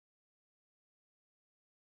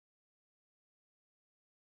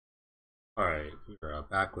Alright, we're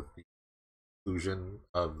back with the conclusion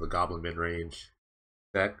of the Goblin mid-range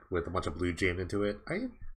deck with a bunch of blue jammed into it. I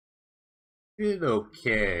did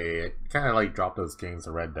okay. I kind of like dropped those games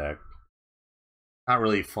to red deck. Not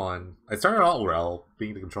really fun. I started out well,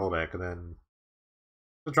 being the control deck, and then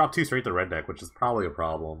I dropped two straight to red deck, which is probably a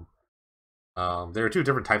problem. There are two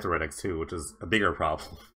different types of red decks too, which is a bigger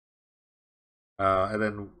problem. And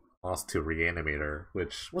then lost to Reanimator,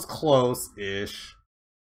 which was close-ish.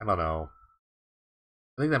 I don't know.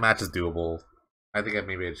 I think that match is doable. I think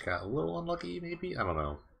maybe I just got a little unlucky, maybe? I don't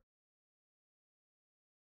know.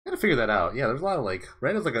 Gotta figure that out. Yeah, there's a lot of like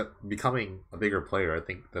Red is like becoming a bigger player. I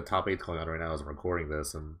think the top eight's going on right now as I'm recording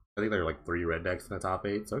this, and I think there are like three red decks in the top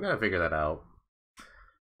eight, so I gotta figure that out.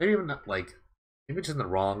 Maybe even not like maybe it's in the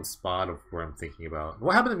wrong spot of where I'm thinking about.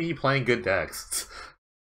 What happened to me playing good decks?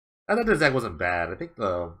 I thought this deck wasn't bad. I think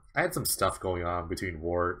I had some stuff going on between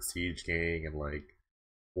Wart, Siege Gang, and like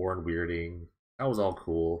War and Weirding. That was all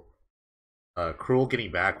cool. Cruel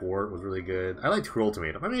getting back Wart was really good. I liked Cruel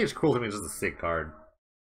Tomato. I mean, it's Cruel Tomato is just a sick card.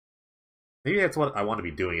 Maybe that's what I want to be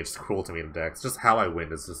doing. It's Cruel Tomato decks. Just how I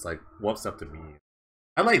win is just like what's up to me.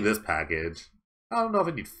 I like this package. I don't know if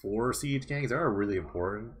I need 4 Siege Gangs. They are really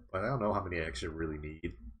important, but I don't know how many I actually really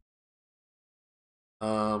need.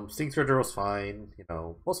 Sting Treasure was fine. You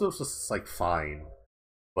know, most of it was just like fine,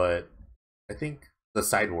 but I think the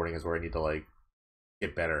sideboarding is where I need to like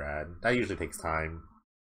get better at. That usually takes time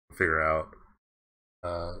to figure out.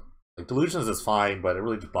 Like Delusions is fine, but it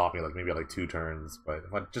really just bought me like maybe like 2 turns. But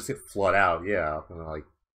if I just get flood out, yeah, then like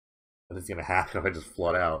nothing's gonna happen if I just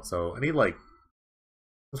flood out. So I need like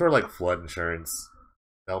some sort of like flood insurance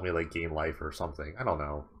to help me like gain life or something. I don't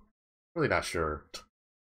know. Really not sure.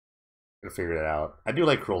 Gonna figure it out. I do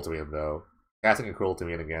like Cruel to Me though. Casting a Cruel to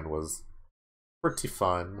Me again was pretty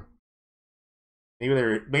fun.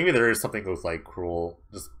 Maybe there is something with like Cruel,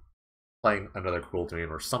 just playing another Cruel to Me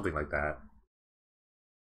or something like that.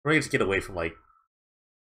 Or maybe just get away from like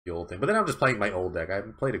the old thing. But then I'm just playing my old deck. I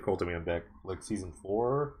haven't played a Cruel to Me deck like season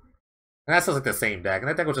 4. And that's just like the same deck. And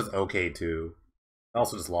that deck was just okay too. I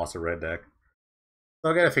also just lost a red deck.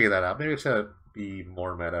 So I gotta figure that out. Maybe it should be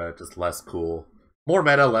more meta, just less cool. More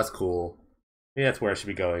meta, less cool. Maybe that's where I should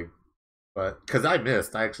be going. But because I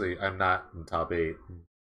missed, I'm not in top 8.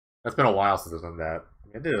 That's been a while since I've done that.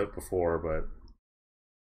 I did it before, but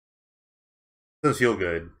it doesn't feel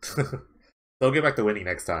good. So I'll get back to winning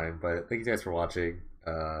next time. But thank you guys for watching.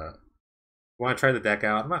 Want to try the deck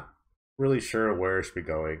out? I'm not really sure where I should be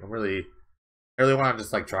going. I really want to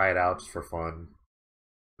just like try it out just for fun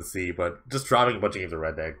to see. But just dropping a bunch of games of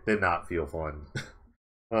red deck did not feel fun.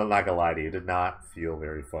 I'm not gonna lie to you, it did not feel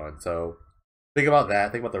very fun. So think about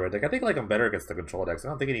that. Think about the red deck. I think like I'm better against the control decks. I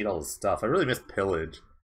don't think I need all this stuff. I really missed Pillage.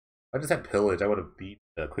 If I just had Pillage, I would have beat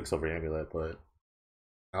the Quicksilver Amulet, but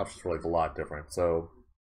options were like a lot different. So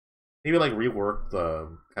maybe like rework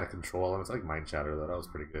the kind of control elements. I like Mind Shatter though. That was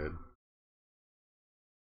pretty good.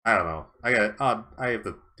 I don't know. I have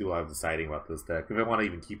to do a lot of deciding about this deck. If I want to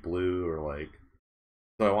even keep blue or like,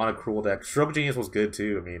 so I want a Cruel deck. Stroke Genius was good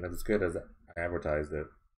too. I mean, as good as I advertised it.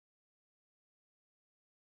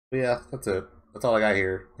 But yeah, that's it. That's all I got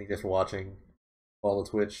here. Thank you guys for watching. Follow the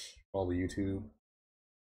Twitch, follow the YouTube.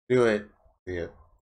 Do it. See ya.